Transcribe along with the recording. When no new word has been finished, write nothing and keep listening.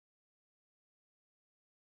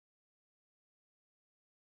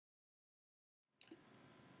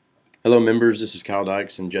Hello members, this is Kyle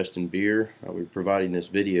Dykes and Justin Beer. We're providing this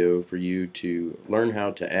video for you to learn how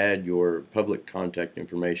to add your public contact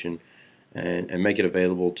information and make it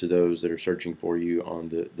available to those that are searching for you on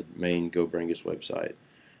the main GoBringus website.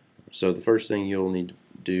 So the first thing you'll need to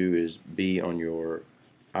do is be on your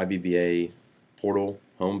IBBA portal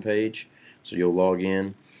homepage. So you'll log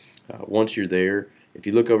in. Once you're there, if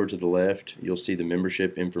you look over to the left, you'll see the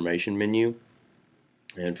membership information menu.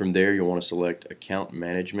 And from there you'll want to select account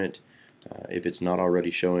management if it's not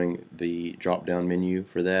already showing the drop down menu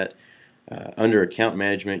for that. Under account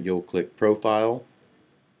management you'll click profile,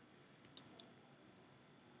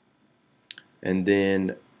 and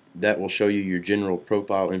then that will show you your general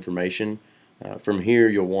profile information. From here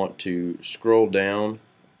you'll want to scroll down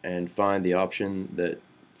and find the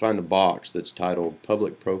box that's titled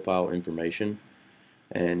public profile information,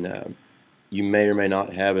 and you may or may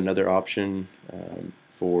not have another option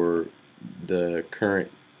for the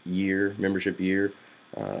current year, membership year.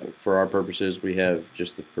 For our purposes, we have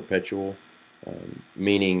just the perpetual,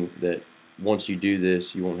 meaning that once you do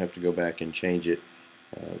this, you won't have to go back and change it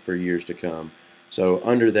for years to come. So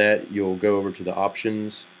under that, you'll go over to the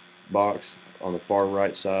options box on the far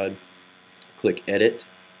right side, click edit.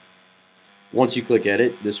 Once you click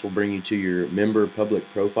edit, this will bring you to your member public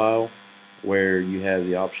profile, where you have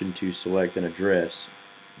the option to select an address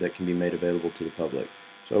that can be made available to the public.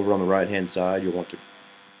 So over on the right hand side, you'll want to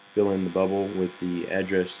fill in the bubble with the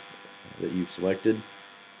address that you've selected,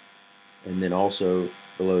 and then also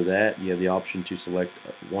below that you have the option to select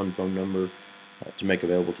one phone number to make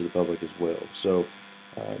available to the public as well. So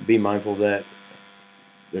be mindful of that.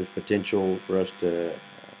 There's potential for us to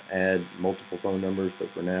add multiple phone numbers,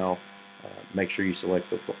 but for now make sure you select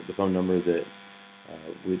the phone number that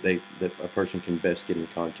that a person can best get in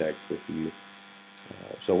contact with you.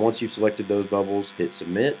 So once you've selected those bubbles, hit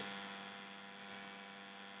submit,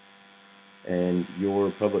 and your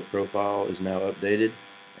public profile is now updated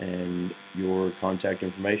and your contact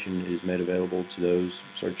information is made available to those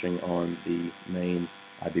searching on the main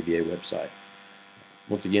IBBA website.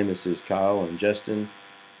 Once again, this is Kyle and Justin,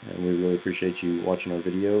 and we really appreciate you watching our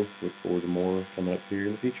video. Look forward to more coming up here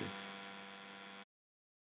in the future.